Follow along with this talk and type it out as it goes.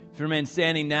To remain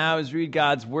standing now as we read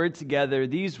God's Word together,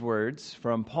 these words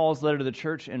from Paul's letter to the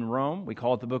church in Rome. We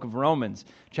call it the book of Romans,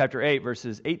 chapter 8,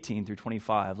 verses 18 through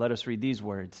 25. Let us read these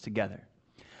words together.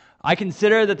 I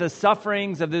consider that the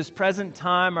sufferings of this present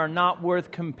time are not worth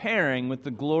comparing with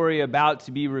the glory about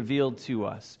to be revealed to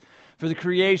us. For the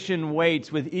creation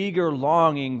waits with eager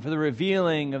longing for the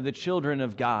revealing of the children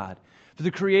of God. For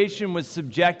the creation was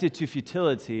subjected to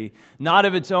futility, not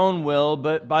of its own will,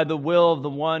 but by the will of the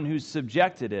one who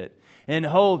subjected it, in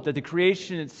hope that the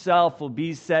creation itself will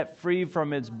be set free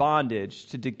from its bondage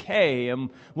to decay and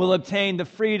will obtain the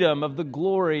freedom of the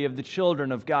glory of the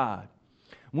children of God.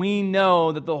 We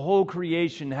know that the whole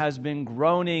creation has been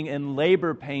groaning in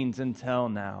labor pains until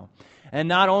now. And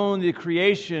not only the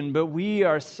creation, but we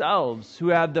ourselves, who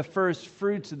have the first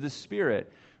fruits of the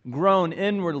Spirit, groan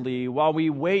inwardly while we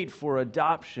wait for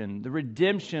adoption, the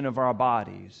redemption of our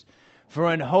bodies.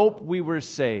 For in hope we were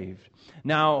saved.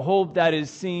 Now hope that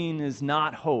is seen is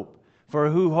not hope,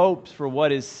 for who hopes for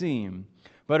what is seen?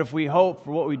 But if we hope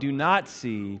for what we do not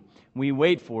see, we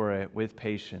wait for it with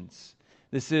patience.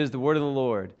 This is the word of the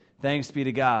Lord. Thanks be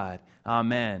to God.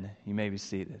 Amen. You may be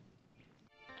seated.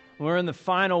 We're in the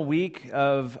final week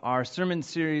of our sermon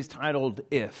series titled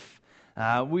If.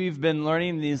 We've been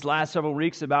learning these last several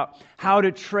weeks about how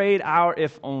to trade our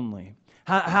if only,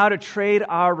 how to trade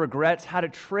our regrets, how to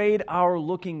trade our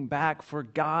looking back for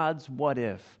God's what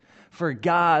if, for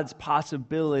God's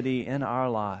possibility in our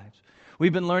lives.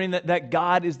 We've been learning that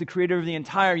God is the creator of the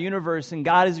entire universe, and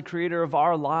God is the creator of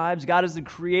our lives. God is the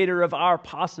creator of our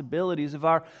possibilities, of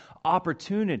our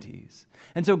opportunities.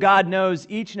 And so God knows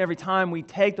each and every time we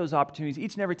take those opportunities,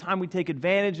 each and every time we take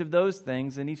advantage of those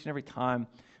things, and each and every time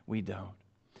we don't.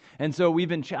 And so we've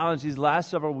been challenged these last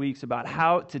several weeks about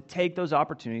how to take those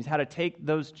opportunities, how to take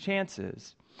those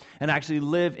chances, and actually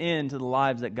live into the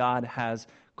lives that God has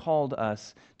called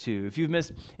us to. If you've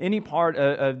missed any part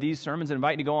of these sermons, I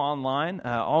invite you to go online.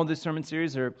 All of this sermon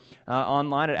series are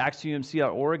online at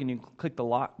actsumc.org, and you can click the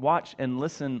watch and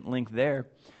listen link there.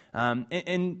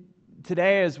 And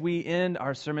today, as we end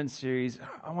our sermon series,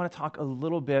 I want to talk a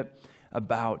little bit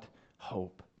about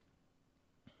hope.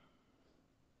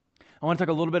 I want to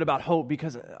talk a little bit about hope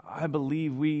because I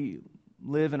believe we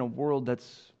live in a world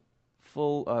that's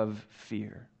full of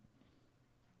fear.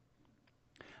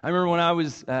 I remember when I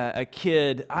was a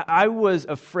kid, I was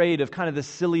afraid of kind of the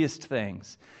silliest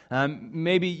things.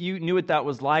 Maybe you knew what that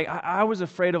was like. I was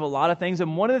afraid of a lot of things,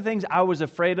 and one of the things I was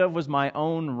afraid of was my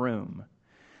own room.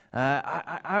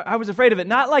 I was afraid of it,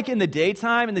 not like in the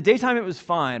daytime. In the daytime, it was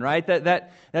fine, right?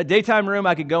 That daytime room,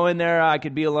 I could go in there, I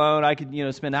could be alone, I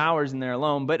could spend hours in there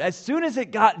alone. But as soon as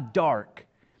it got dark,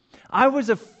 I was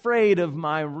afraid of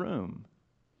my room.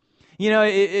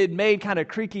 It made kind of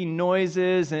creaky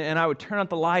noises, and I would turn out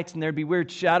the lights, and there'd be weird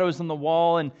shadows on the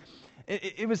wall, and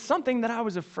it was something that I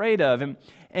was afraid of.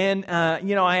 And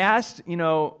I asked,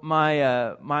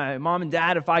 my mom and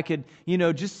dad if I could,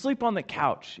 just sleep on the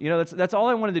couch. That's all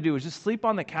I wanted to do was just sleep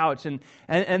on the couch.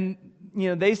 And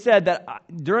they said that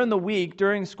during the week,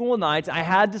 during school nights, I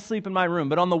had to sleep in my room.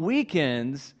 But on the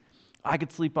weekends, I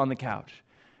could sleep on the couch,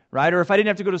 right? Or if I didn't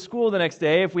have to go to school the next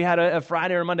day, if we had a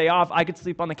Friday or Monday off, I could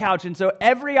sleep on the couch. And so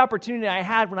every opportunity I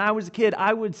had when I was a kid,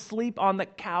 I would sleep on the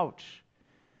couch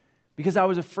because I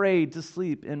was afraid to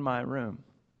sleep in my room.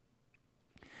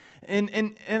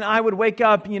 And I would wake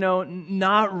up,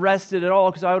 not rested at all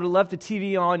because I would have left the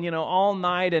TV on, all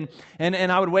night.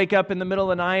 And I would wake up in the middle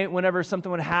of the night whenever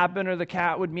something would happen or the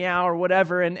cat would meow or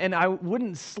whatever. And I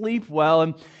wouldn't sleep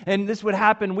well. And this would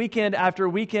happen weekend after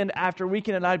weekend after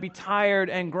weekend. And I'd be tired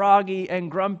and groggy and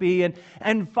grumpy.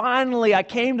 And finally, I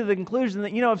came to the conclusion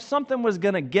that, if something was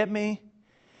going to get me,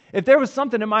 if there was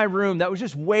something in my room that was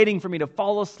just waiting for me to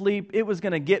fall asleep, it was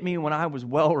going to get me when I was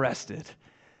well rested.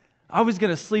 I was going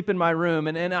to sleep in my room,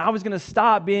 and I was going to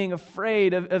stop being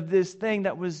afraid of this thing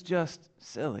that was just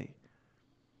silly.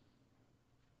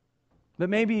 But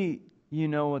maybe you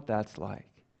know what that's like.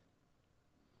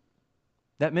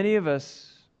 That many of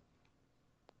us,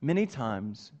 many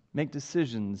times, make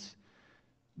decisions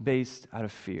based out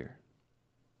of fear.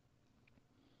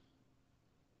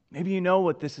 Maybe you know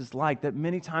what this is like, that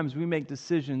many times we make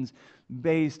decisions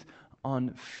based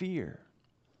on fear.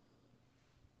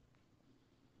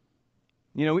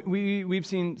 We've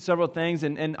seen several things,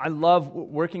 and I love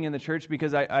working in the church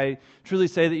because I truly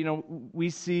say that, we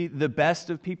see the best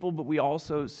of people, but we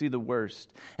also see the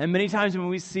worst. And many times when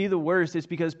we see the worst, it's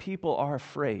because people are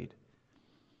afraid.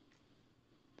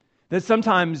 That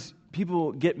sometimes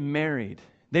people get married.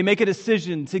 They make a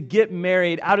decision to get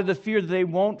married out of the fear that they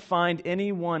won't find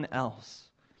anyone else.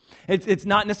 It's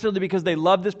not necessarily because they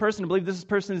love this person, believe this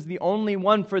person is the only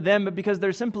one for them, but because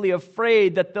they're simply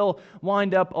afraid that they'll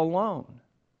wind up alone.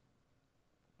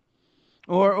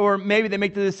 Or maybe they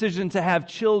make the decision to have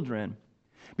children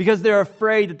because they're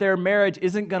afraid that their marriage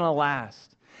isn't going to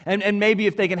last. And maybe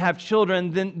if they can have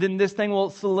children, then this thing will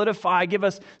solidify, give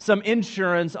us some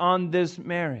insurance on this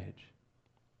marriage.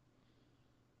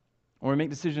 Or we make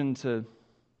the decision to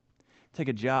take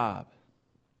a job.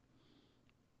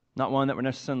 Not one that we're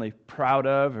necessarily proud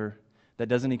of or that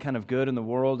does any kind of good in the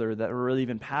world or that we're really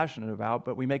even passionate about,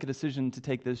 but we make a decision to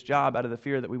take this job out of the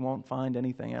fear that we won't find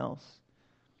anything else.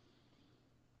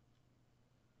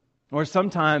 Or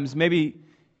sometimes maybe,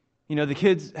 the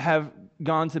kids have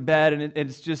gone to bed and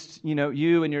it's just,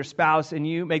 you and your spouse, and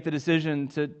you make the decision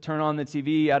to turn on the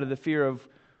TV out of the fear of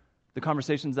the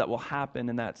conversations that will happen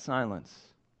in that silence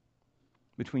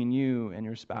between you and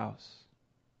your spouse.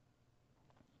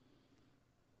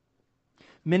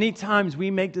 Many times we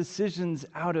make decisions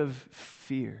out of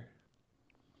fear.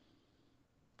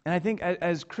 And I think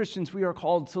as Christians, we are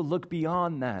called to look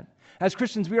beyond that. As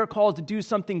Christians, we are called to do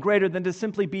something greater than to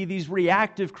simply be these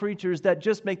reactive creatures that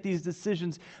just make these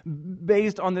decisions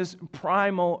based on this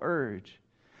primal urge.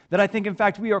 That I think, in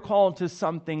fact, we are called to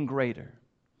something greater.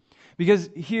 Because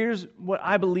here's what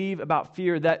I believe about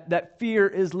fear, that fear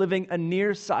is living a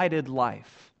nearsighted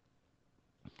life.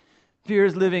 Fear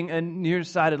is living a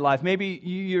nearsighted life. Maybe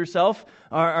you yourself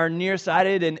are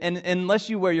nearsighted, and unless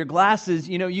you wear your glasses,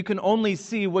 you can only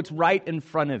see what's right in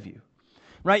front of you.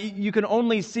 Right? You can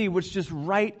only see what's just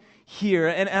right here.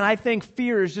 And I think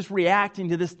fear is just reacting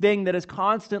to this thing that is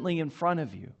constantly in front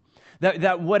of you.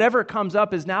 That whatever comes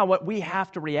up is now what we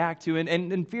have to react to.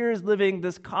 And fear is living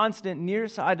this constant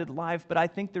nearsighted life, but I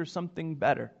think there's something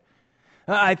better.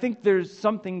 I think there's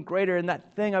something greater, and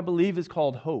that thing I believe is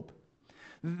called hope.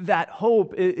 That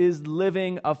hope is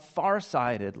living a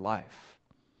far-sighted life.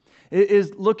 It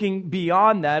is looking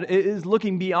beyond that. It is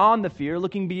looking beyond the fear,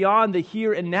 looking beyond the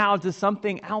here and now to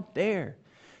something out there,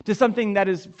 to something that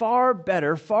is far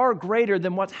better, far greater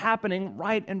than what's happening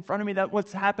right in front of me, that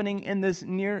what's happening in this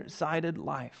nearsighted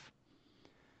life.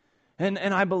 And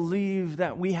I believe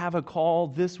that we have a call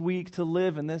this week to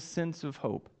live in this sense of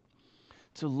hope,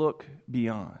 to look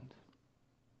beyond.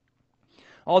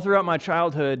 All throughout my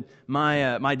childhood,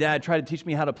 my dad tried to teach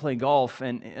me how to play golf,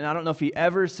 and I don't know if he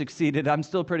ever succeeded. I'm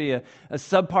still pretty a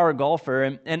subpar golfer,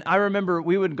 and I remember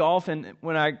we would golf, and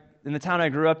in the town I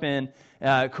grew up in,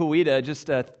 Coweta, just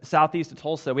southeast of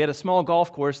Tulsa, we had a small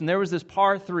golf course, and there was this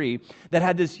par 3 that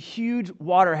had this huge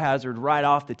water hazard right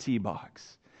off the tee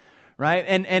box. Right?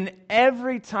 And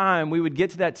every time we would get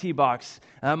to that tee box,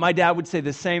 my dad would say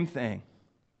the same thing: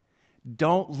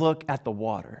 don't look at the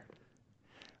water.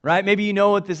 Right? Maybe you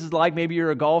know what this is like. Maybe you're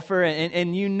a golfer,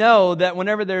 and you know that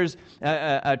whenever there's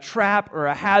a trap or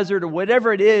a hazard or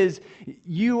whatever it is,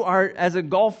 you are, as a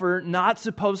golfer, not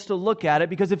supposed to look at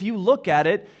it, because if you look at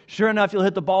it, sure enough, you'll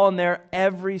hit the ball in there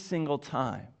every single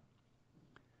time.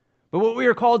 But what we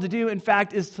are called to do, in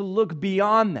fact, is to look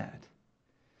beyond that.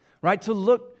 Right? To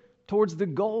look towards the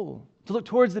goal, to look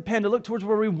towards the pen, to look towards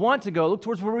where we want to go, look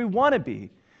towards where we want to be.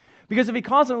 Because if we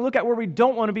constantly look at where we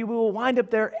don't want to be, we will wind up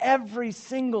there every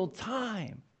single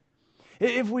time.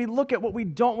 If we look at what we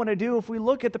don't want to do, if we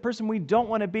look at the person we don't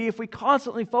want to be, if we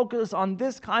constantly focus on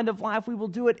this kind of life, we will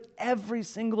do it every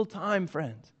single time,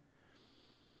 friends.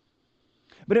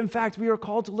 But in fact, we are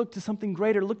called to look to something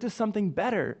greater, look to something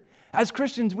better. As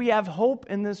Christians, we have hope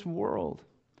in this world.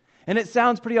 And it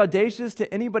sounds pretty audacious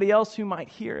to anybody else who might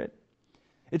hear it.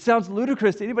 It sounds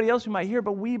ludicrous to anybody else who might hear it,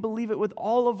 but we believe it with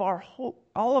all of our hope,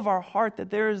 all of our heart, that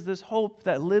there is this hope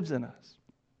that lives in us.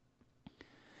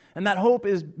 And that hope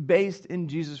is based in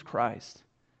Jesus Christ.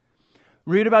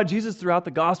 Read about Jesus throughout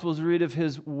the Gospels, read of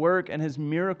his work and his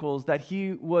miracles, that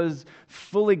he was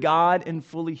fully God and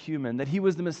fully human, that he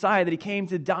was the Messiah, that he came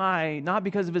to die not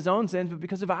because of his own sins, but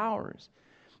because of ours,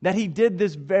 that he did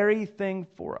this very thing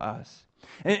for us.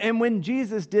 And when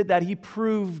Jesus did that, he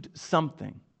proved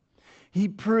something. He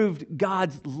proved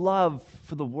God's love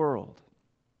for the world.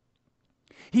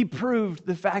 He proved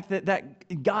the fact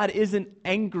that God isn't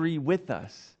angry with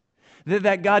us.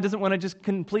 That God doesn't want to just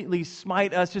completely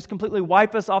smite us, just completely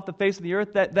wipe us off the face of the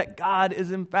earth. That God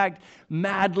is in fact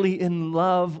madly in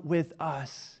love with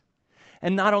us.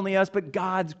 And not only us, but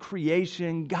God's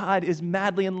creation. God is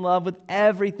madly in love with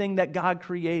everything that God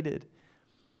created.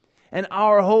 And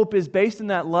our hope is based in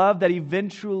that love, that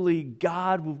eventually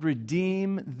God will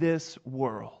redeem this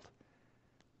world.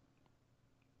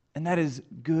 And that is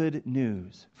good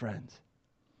news, friends.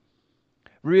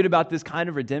 We read about this kind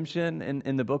of redemption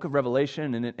in the book of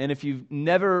Revelation. And if you've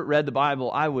never read the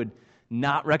Bible, I would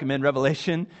not recommend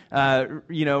Revelation.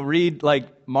 Read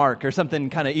like Mark or something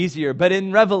kind of easier. But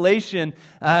in Revelation,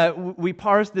 we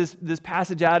parse this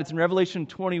passage out. It's in Revelation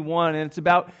 21, and it's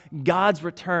about God's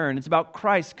return. It's about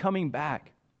Christ coming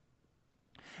back.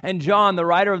 And John, the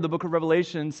writer of the book of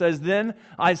Revelation, says, "Then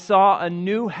I saw a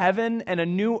new heaven and a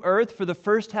new earth, for the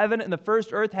first heaven and the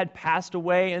first earth had passed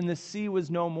away, and the sea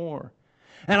was no more.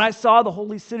 And I saw the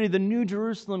holy city, the new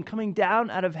Jerusalem, coming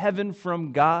down out of heaven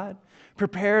from God,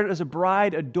 prepared as a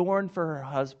bride adorned for her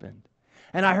husband.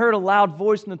 And I heard a loud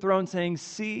voice from the throne saying,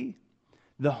 'See,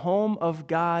 the home of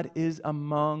God is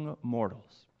among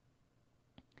mortals.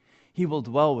 He will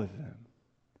dwell with them.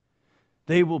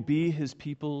 They will be His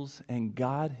peoples, and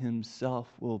God Himself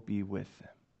will be with them.'"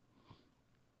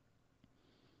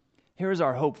 Here is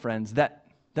our hope, friends, that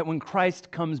when Christ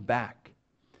comes back,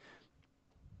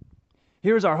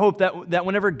 here's our hope that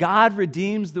whenever God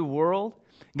redeems the world,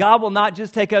 God will not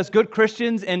just take us good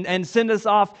Christians and send us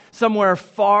off somewhere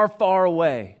far, far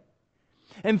away.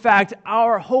 In fact,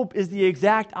 our hope is the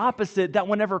exact opposite, that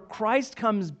whenever Christ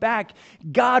comes back,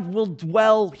 God will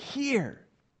dwell here.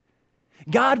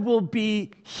 God will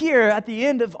be here at the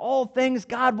end of all things.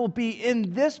 God will be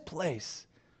in this place.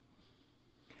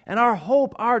 And our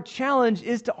hope, our challenge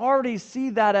is to already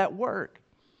see that at work.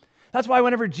 That's why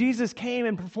whenever Jesus came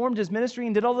and performed His ministry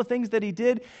and did all the things that He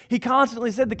did, He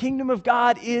constantly said, the kingdom of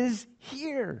God is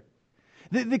here.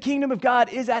 The kingdom of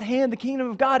God is at hand. The kingdom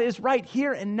of God is right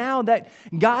here and now, that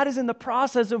God is in the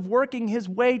process of working His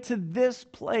way to this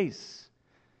place.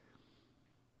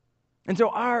 And so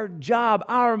our job,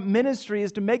 our ministry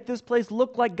is to make this place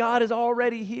look like God is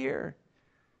already here.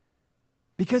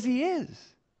 Because He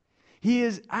is. He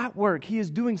is at work. He is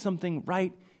doing something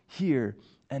right here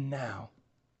and now.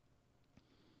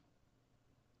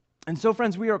 And so,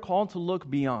 friends, we are called to look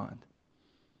beyond.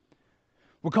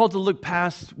 We're called to look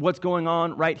past what's going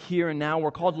on right here and now. We're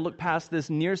called to look past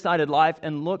this nearsighted life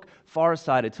and look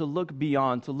farsighted, to look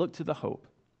beyond, to look to the hope.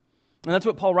 And that's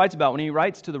what Paul writes about when he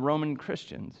writes to the Roman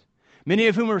Christians, many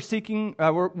of whom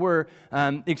were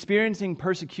experiencing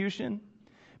persecution,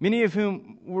 many of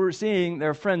whom were seeing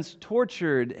their friends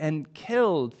tortured and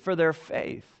killed for their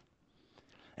faith.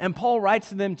 And Paul writes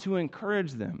to them to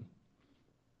encourage them.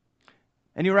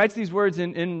 And he writes these words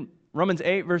in Romans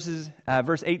 8,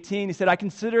 verse 18. He said, "I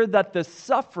consider that the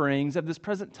sufferings of this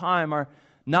present time are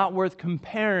not worth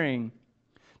comparing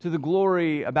to the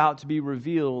glory about to be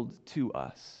revealed to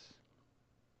us."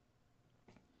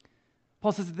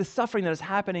 Paul says that the suffering that is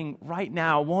happening right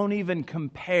now won't even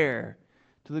compare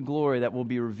to the glory that will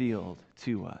be revealed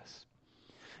to us.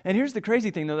 And here's the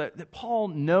crazy thing, though, that Paul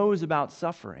knows about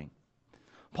suffering.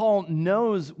 Paul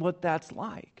knows what that's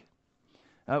like.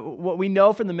 What we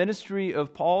know from the ministry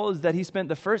of Paul is that he spent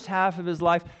the first half of his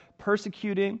life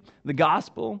persecuting the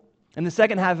gospel, and the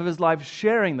second half of his life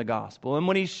sharing the gospel. And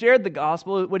when he shared the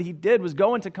gospel, what he did was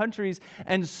go into countries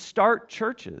and start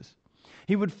churches.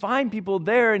 He would find people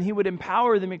there, and he would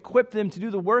empower them, equip them to do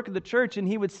the work of the church, and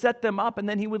he would set them up, and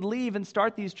then he would leave and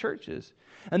start these churches.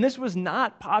 And this was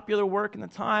not popular work in the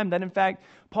time, that in fact,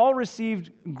 Paul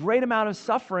received great amount of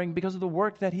suffering because of the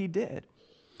work that he did.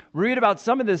 We read about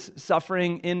some of this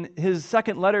suffering in his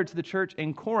second letter to the church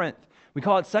in Corinth. We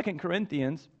call it 2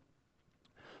 Corinthians.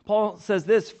 Paul says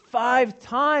this, 5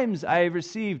 times I have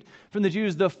received from the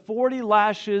Jews the 40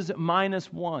 lashes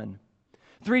minus 1.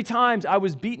 3 times I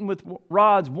was beaten with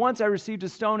rods. Once I received a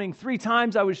stoning. 3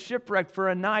 times I was shipwrecked for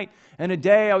a night, and a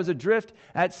day I was adrift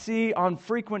at sea on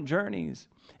frequent journeys.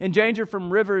 In danger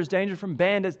from rivers, danger from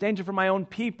bandits, danger from my own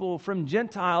people, from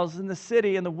Gentiles in the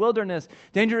city and the wilderness,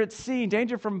 danger at sea,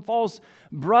 danger from false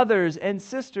brothers and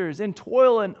sisters, in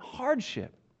toil and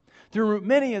hardship, through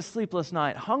many a sleepless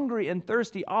night, hungry and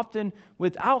thirsty, often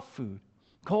without food,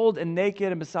 cold and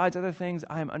naked, and besides other things,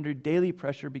 I am under daily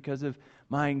pressure because of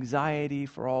my anxiety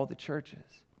for all the churches.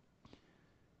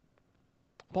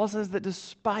 Paul says that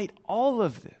despite all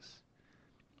of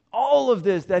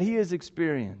this that he has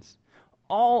experienced,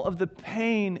 all of the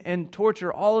pain and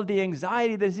torture, all of the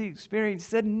anxiety that he experienced,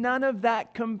 said none of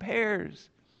that compares.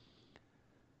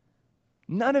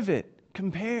 None of it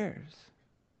compares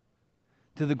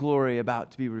to the glory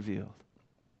about to be revealed.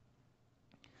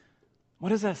 What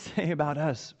does that say about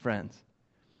us, friends?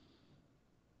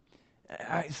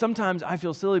 Sometimes I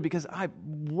feel silly because I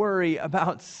worry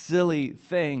about silly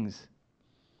things.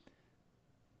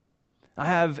 I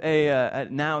have a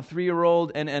now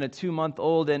 3-year-old and a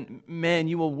 2-month-old, and man,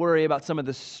 you will worry about some of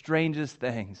the strangest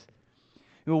things.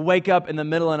 You will wake up in the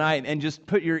middle of the night and just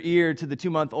put your ear to the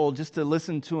 2-month-old just to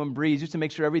listen to him breathe, just to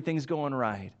make sure everything's going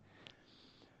right.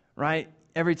 Right?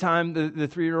 every time the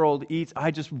 3-year-old eats,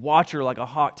 I just watch her like a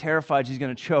hawk, terrified she's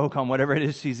going to choke on whatever it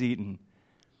is she's eating.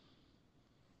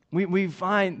 We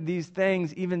find these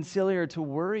things even sillier to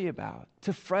worry about,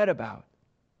 to fret about.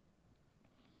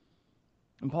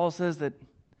 And Paul says that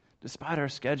despite our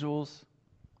schedules,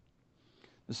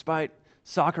 despite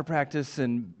soccer practice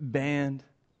and band,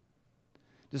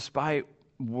 despite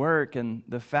work and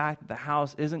the fact that the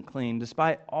house isn't clean,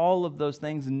 despite all of those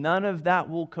things, none of that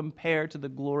will compare to the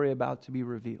glory about to be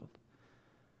revealed.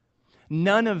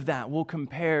 None of that will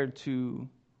compare to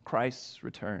Christ's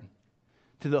return,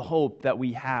 to the hope that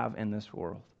we have in this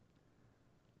world.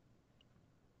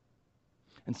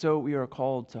 And so we are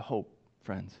called to hope,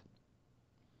 friends,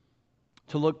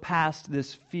 to look past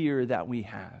this fear that we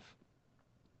have.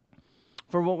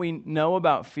 For what we know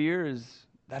about fear is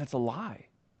that it's a lie.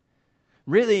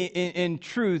 Really, in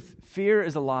truth, fear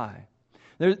is a lie.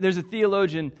 There's a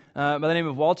theologian by the name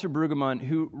of Walter Brueggemann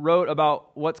who wrote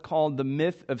about what's called the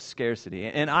myth of scarcity.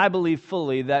 And I believe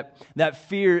fully that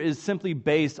fear is simply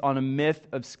based on a myth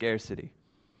of scarcity.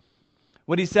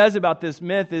 What he says about this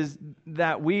myth is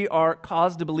that we are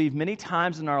caused to believe many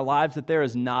times in our lives that there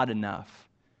is not enough.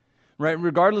 Right?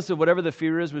 Regardless of whatever the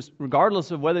fear is,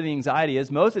 regardless of whether the anxiety is,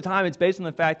 most of the time it's based on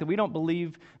the fact that we don't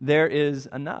believe there is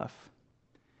enough.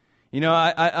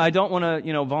 I don't want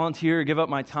to, volunteer or give up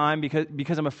my time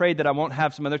because I'm afraid that I won't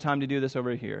have some other time to do this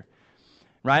over here,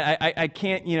 right? I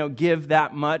can't, give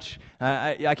that much.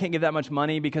 I can't give that much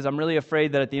money because I'm really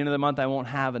afraid that at the end of the month I won't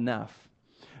have enough.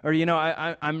 Or,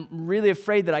 I'm really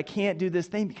afraid that I can't do this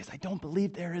thing because I don't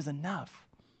believe there is enough.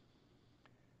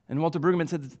 And Walter Brueggemann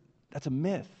said that's a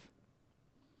myth.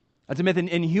 That's a myth,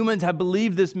 and humans have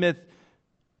believed this myth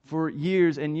for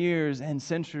years and years and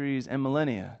centuries and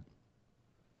millennia.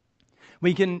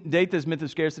 We can date this myth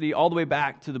of scarcity all the way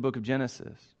back to the book of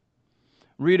Genesis.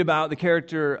 Read about the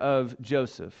character of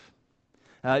Joseph.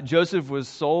 Joseph was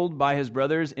sold by his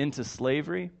brothers into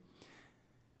slavery.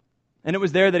 And it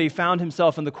was there that he found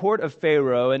himself in the court of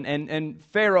Pharaoh. And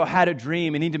Pharaoh had a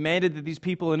dream, and he demanded that these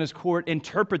people in his court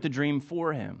interpret the dream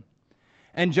for him.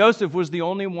 And Joseph was the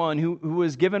only one who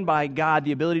was given by God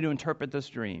the ability to interpret this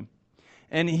dream.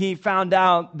 And he found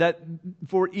out that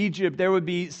for Egypt, there would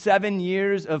be 7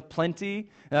 years of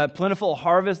plentiful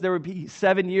harvest. There would be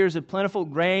 7 years of plentiful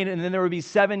grain, and then there would be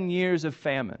 7 years of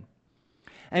famine.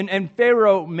 And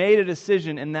Pharaoh made a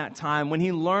decision in that time when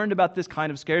he learned about this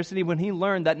kind of scarcity, when he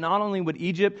learned that not only would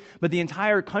Egypt, but the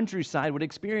entire countryside would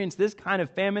experience this kind of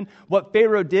famine. What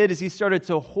Pharaoh did is he started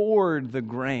to hoard the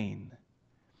grain.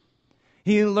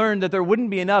 He learned that there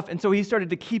wouldn't be enough, and so he started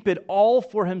to keep it all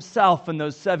for himself in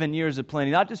those 7 years of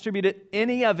plenty, not distribute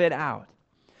any of it out.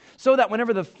 So that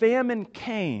whenever the famine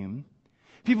came,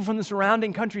 people from the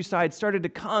surrounding countryside started to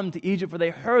come to Egypt, where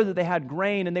they heard that they had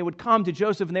grain, and they would come to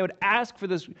Joseph, and they would ask for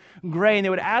this grain,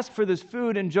 they would ask for this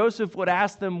food, and Joseph would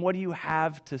ask them, "What do you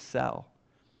have to sell?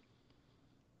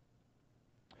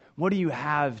 What do you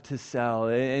have to sell?"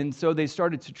 And so they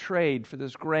started to trade for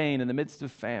this grain in the midst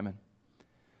of famine.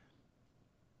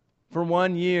 For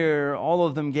 1 year, all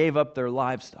of them gave up their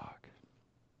livestock.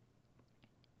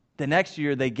 The next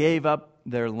year, they gave up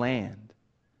their land.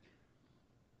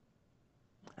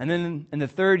 And then in the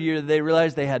third year, they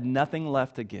realized they had nothing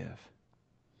left to give.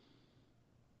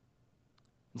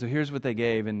 And so here's what they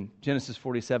gave in Genesis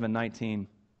 47:19.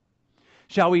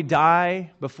 "Shall we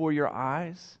die before your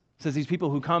eyes?" It says these people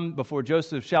who come before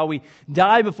Joseph, "Shall we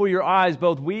die before your eyes,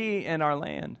 both we and our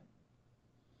land?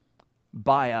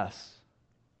 Buy us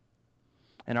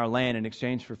and our land in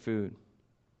exchange for food.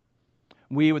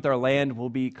 We with our land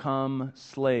will become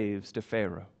slaves to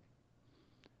Pharaoh.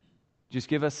 Just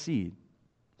give us seed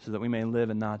so that we may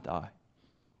live and not die,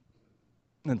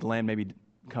 and that the land may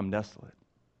become desolate."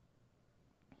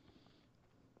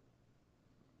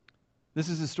 This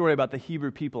is a story about the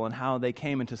Hebrew people and how they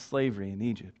came into slavery in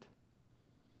Egypt.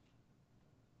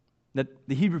 That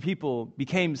the Hebrew people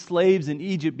became slaves in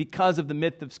Egypt because of the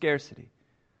myth of scarcity.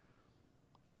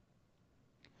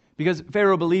 Because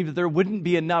Pharaoh believed that there wouldn't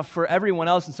be enough for everyone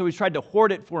else, and so he tried to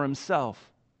hoard it for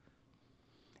himself.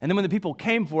 And then when the people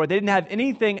came for it, they didn't have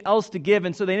anything else to give,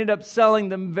 and so they ended up selling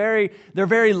their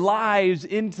very lives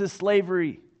into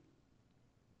slavery.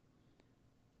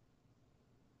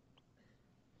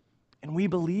 And we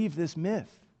believe this myth.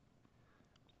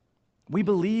 We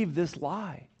believe this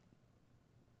lie,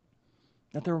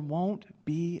 that there won't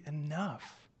be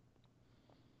enough.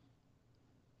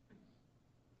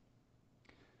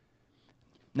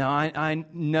 Now, I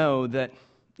know that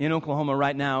in Oklahoma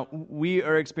right now, we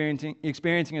are experiencing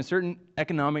a certain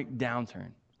economic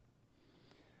downturn.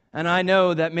 And I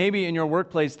know that maybe in your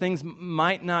workplace, things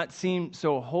might not seem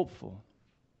so hopeful.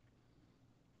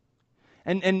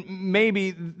 And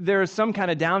maybe there is some kind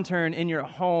of downturn in your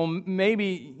home.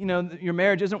 Maybe, your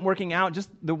marriage isn't working out just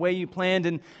the way you planned.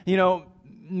 And,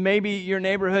 maybe your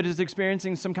neighborhood is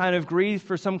experiencing some kind of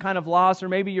grief or some kind of loss, or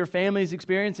maybe your family is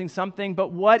experiencing something.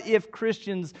 But what if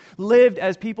Christians lived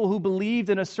as people who believed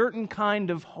in a certain kind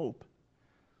of hope?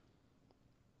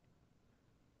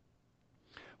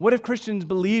 What if Christians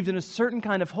believed in a certain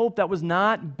kind of hope that was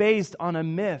not based on a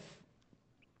myth?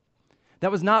 That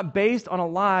was not based on a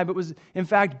lie, but was in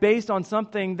fact based on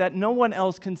something that no one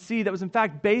else can see, that was in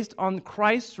fact based on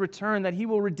Christ's return, that He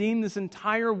will redeem this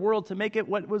entire world to make it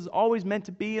what was always meant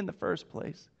to be in the first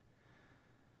place.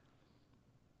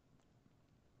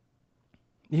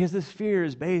 Because this fear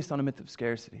is based on a myth of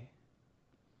scarcity.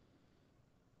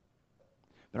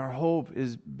 But our hope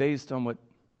is based on what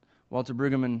Walter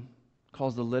Brueggemann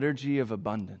calls the liturgy of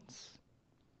abundance.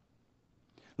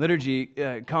 Liturgy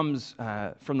comes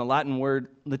from the Latin word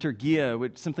liturgia,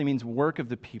 which simply means work of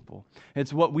the people.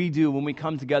 It's what we do when we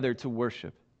come together to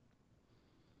worship.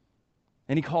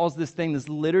 And he calls this thing this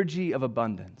liturgy of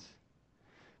abundance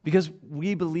because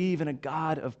we believe in a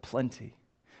God of plenty.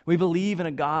 We believe in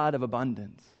a God of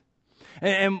abundance.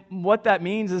 And what that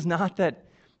means is not that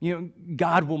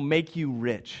God will make you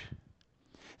rich.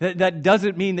 That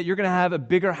doesn't mean that you're going to have a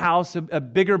bigger house, a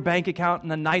bigger bank account,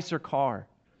 and a nicer car.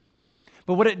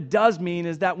 But what it does mean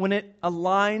is that when it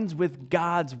aligns with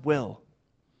God's will,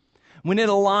 when it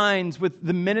aligns with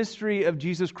the ministry of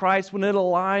Jesus Christ, when it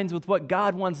aligns with what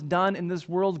God wants done in this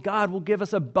world, God will give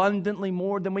us abundantly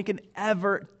more than we can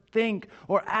ever think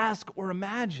or ask or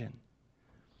imagine.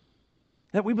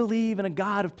 That we believe in a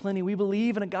God of plenty, we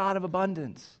believe in a God of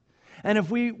abundance. And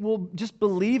if we will just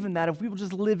believe in that, if we will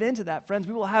just live into that, friends,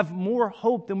 we will have more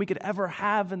hope than we could ever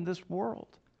have in this world.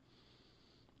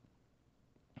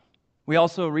 We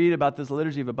also read about this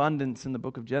liturgy of abundance in the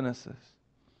book of Genesis.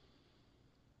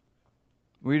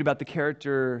 We read about the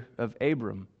character of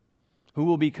Abram, who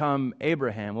will become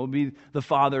Abraham, will be the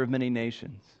father of many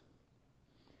nations.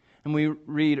 And we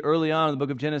read early on in the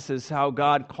book of Genesis how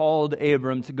God called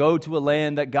Abram to go to a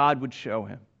land that God would show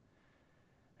him.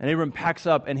 And Abram packs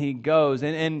up and he goes.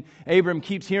 And Abram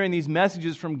keeps hearing these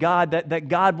messages from God that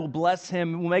God will bless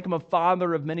him, will make him a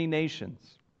father of many nations.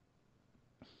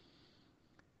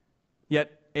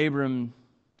 Yet Abram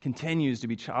continues to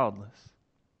be childless.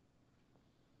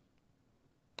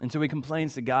 And so he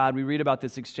complains to God. We read about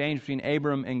this exchange between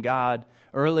Abram and God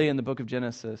early in the book of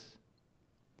Genesis.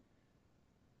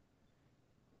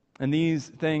 And these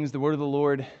things, the word of the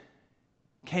Lord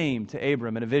came to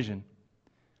Abram in a vision.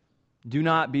 Do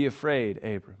not be afraid,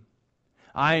 Abram.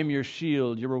 I am your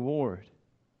shield, your reward.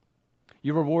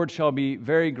 Your reward shall be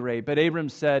very great. But Abram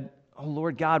said, O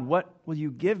Lord God, what will you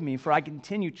give me? For I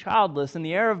continue childless, and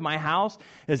the heir of my house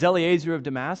is Eliezer of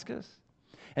Damascus.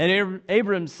 And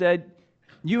Abram said,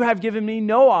 you have given me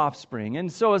no offspring,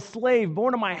 and so a slave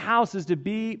born of my house is to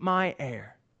be my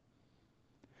heir.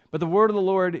 But the word of the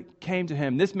Lord came to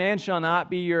him, this man shall not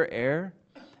be your heir.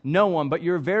 No one, but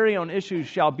your very own issue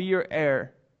shall be your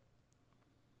heir.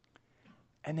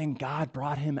 And then God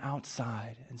brought him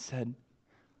outside and said,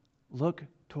 look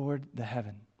toward the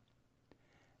heaven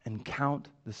and count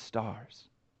the stars.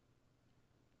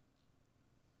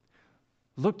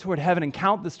 Look toward heaven and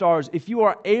count the stars. If you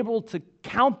are able to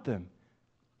count them,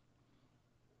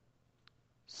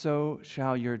 so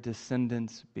shall your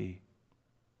descendants be.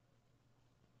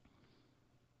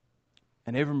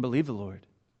 And Abram believed the Lord,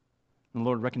 and the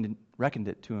Lord reckoned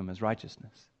it to him as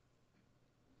righteousness.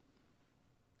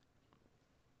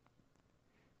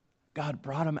 God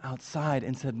brought him outside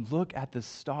and said, look at the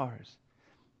stars.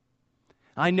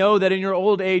 I know that in your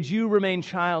old age you remain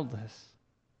childless.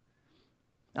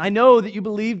 I know that you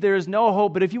believe there is no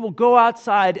hope, but if you will go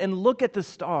outside and look at the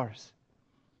stars,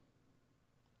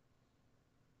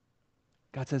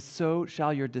 God says, so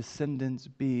shall your descendants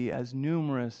be as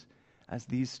numerous as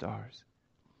these stars.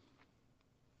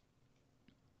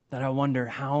 That I wonder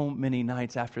how many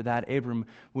nights after that Abram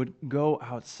would go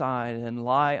outside and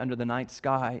lie under the night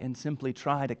sky and simply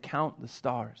try to count the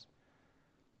stars.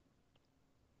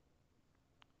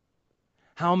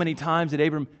 How many times did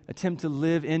Abram attempt to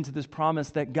live into this promise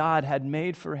that God had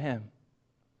made for him?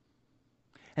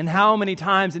 And how many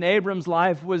times in Abram's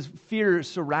life was fear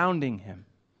surrounding him?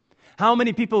 How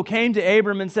many people came to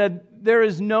Abram and said, there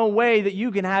is no way that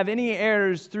you can have any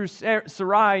heirs through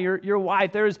Sarai, your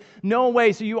wife. There is no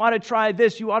way, so you ought to try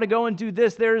this. You ought to go and do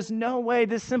this. There is no way.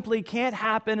 This simply can't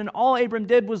happen. And all Abram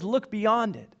did was look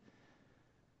beyond it.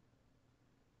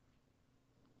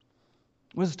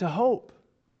 Was to hope.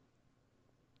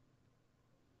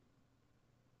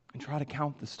 And try to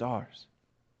count the stars.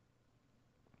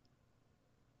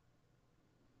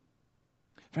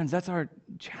 Friends, that's our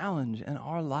challenge in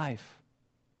our life.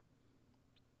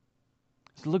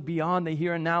 To look beyond the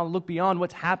here and now, look beyond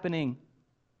what's happening,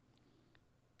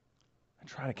 and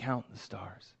try to count the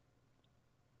stars.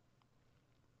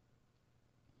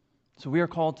 So we are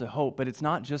called to hope, but it's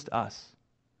not just us.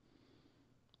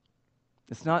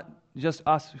 It's not just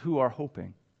us who are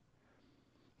hoping.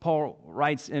 Paul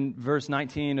writes in verse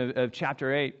 19 of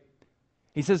chapter 8,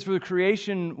 he says, "For the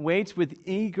creation waits with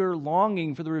eager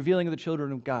longing for the revealing of the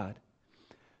children of God."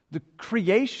 The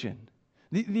creation,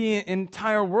 the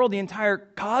entire world, the entire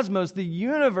cosmos, the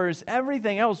universe,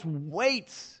 everything else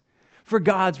waits for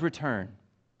God's return.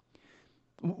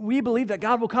 We believe that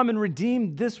God will come and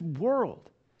redeem this world,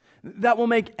 that will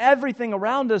make everything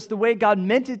around us the way God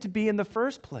meant it to be in the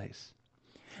first place.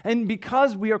 And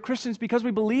because we are Christians, because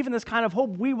we believe in this kind of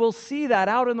hope, we will see that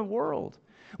out in the world.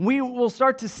 We will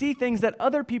start to see things that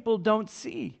other people don't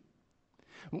see.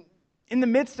 In the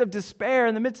midst of despair,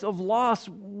 in the midst of loss,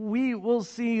 we will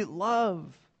see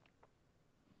love.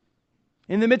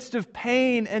 In the midst of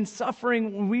pain and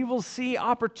suffering, we will see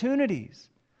opportunities.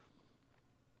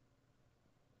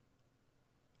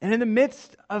 And in the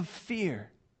midst of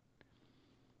fear,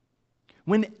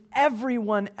 when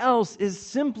everyone else is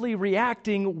simply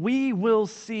reacting, we will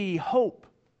see hope.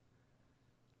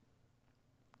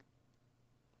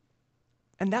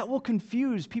 And that will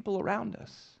confuse people around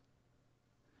us.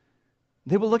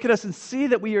 They will look at us and see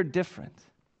that we are different.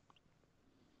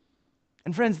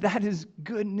 And friends, that is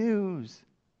good news.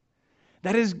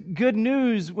 That is good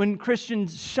news when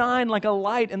Christians shine like a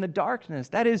light in the darkness.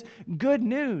 That is good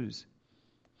news.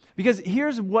 Because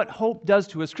here's what hope does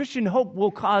to us. Christian hope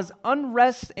will cause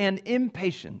unrest and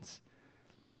impatience.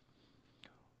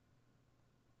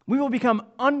 We will become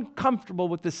uncomfortable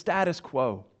with the status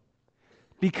quo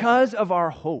because of our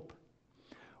hope.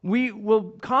 We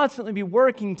will constantly be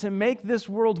working to make this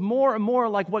world more and more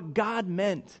like what God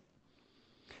meant.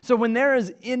 So when there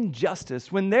is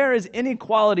injustice, when there is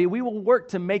inequality, we will work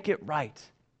to make it right.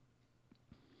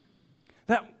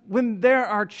 That when there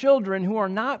are children who are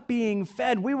not being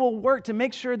fed, we will work to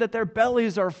make sure that their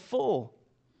bellies are full.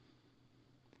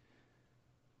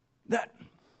 That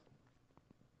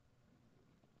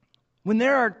when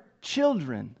there are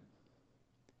children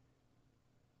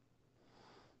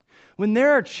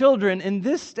in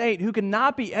this state who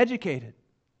cannot be educated,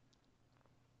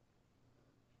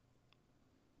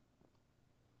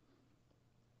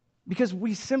 because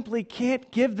we simply can't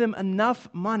give them enough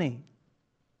money,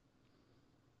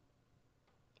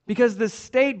 because the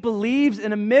state believes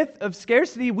in a myth of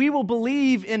scarcity, we will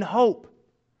believe in hope.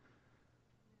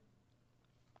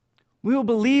 We will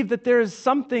believe that there is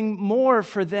something more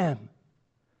for them.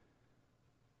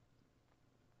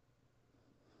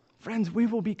 Friends, we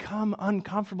will become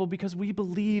uncomfortable because we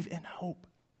believe in hope.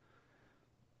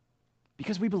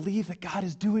 Because we believe that God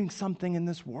is doing something in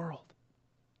this world.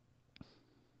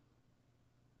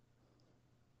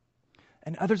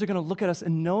 And others are going to look at us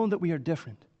and know that we are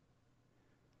different.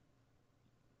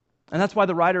 And that's why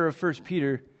the writer of 1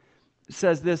 Peter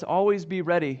says this: always be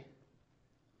ready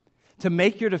to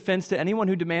make your defense to anyone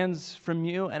who demands from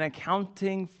you an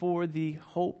accounting for the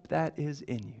hope that is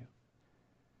in you.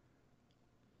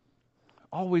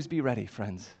 Always be ready,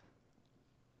 friends.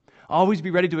 Always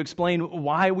be ready to explain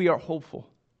why we are hopeful.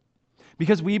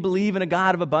 Because we believe in a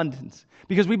God of abundance.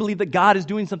 Because we believe that God is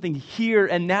doing something here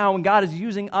and now, and God is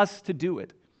using us to do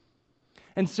it.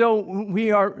 And so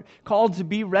we are called to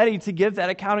be ready to give that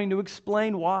accounting, to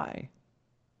explain why.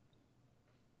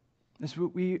 This is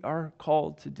what we are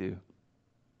called to do.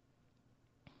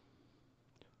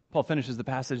 Paul finishes the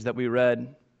passage that we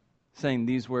read saying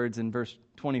these words in verse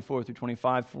 24 through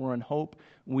 25, "For in hope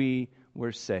we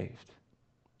were saved."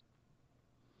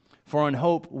 For in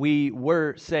hope we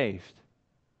were saved.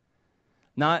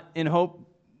 Not in hope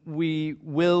we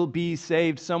will be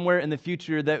saved somewhere in the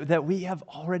future, that we have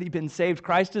already been saved.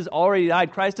 Christ has already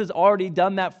died. Christ has already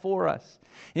done that for us.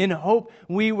 In hope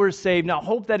we were saved. Now,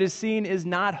 hope that is seen is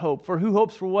not hope, for who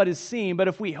hopes for what is seen? But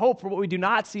if we hope for what we do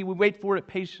not see, we wait for it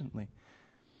patiently.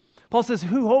 Paul says,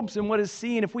 who hopes in what is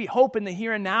seen? If we hope in the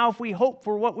here and now, if we hope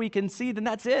for what we can see, then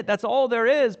that's it. That's all there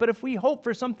is. But if we hope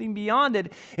for something beyond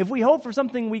it, if we hope for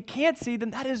something we can't see,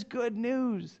 then that is good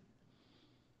news.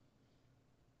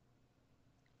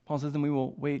 Paul says, then we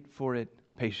will wait for it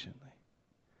patiently.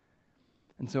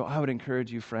 And so I would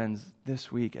encourage you, friends, this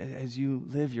week, as you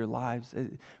live your lives,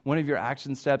 one of your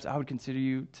action steps, I would consider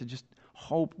you to just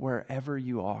hope wherever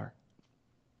you are.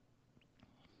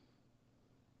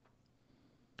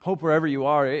 Hope wherever you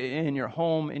are, in your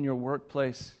home, in your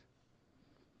workplace.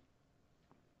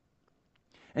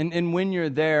 And when you're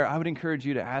there, I would encourage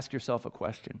you to ask yourself a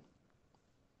question.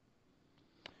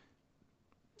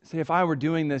 say, if I were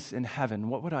doing this in heaven,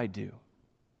 what would I do?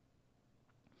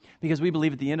 Because we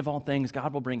believe at the end of all things,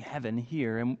 God will bring heaven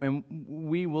here, and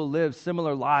we will live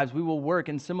similar lives. We will work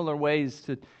in similar ways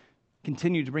to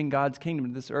continue to bring God's kingdom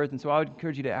to this earth. And so I would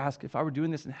encourage you to ask, if I were doing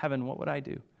this in heaven, what would I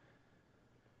do?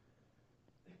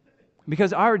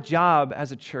 Because our job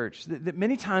as a church, that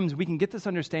many times we can get this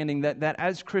understanding that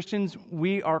as Christians,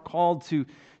 we are called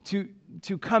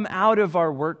to come out of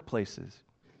our workplaces,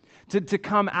 to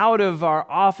come out of our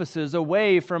offices,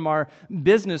 away from our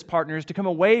business partners, to come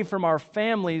away from our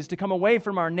families, to come away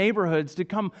from our neighborhoods, to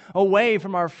come away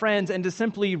from our friends, and to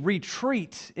simply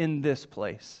retreat in this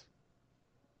place.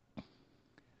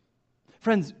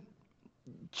 Friends,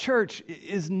 church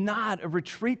is not a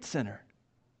retreat center.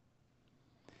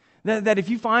 That if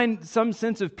you find some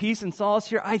sense of peace and solace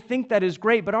here, I think that is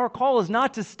great, but our call is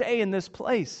not to stay in this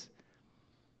place.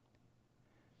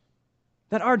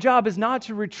 That our job is not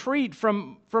to retreat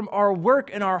from our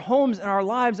work and our homes and our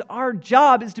lives. Our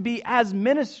job is to be as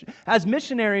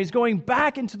missionaries going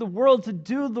back into the world to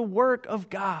do the work of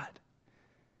God.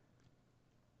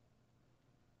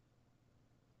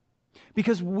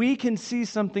 Because we can see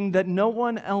something that no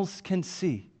one else can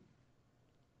see.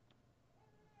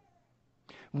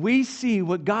 We see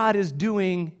what God is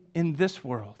doing in this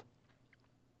world.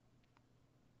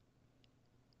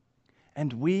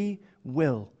 And we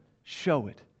will show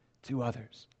it to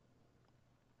others.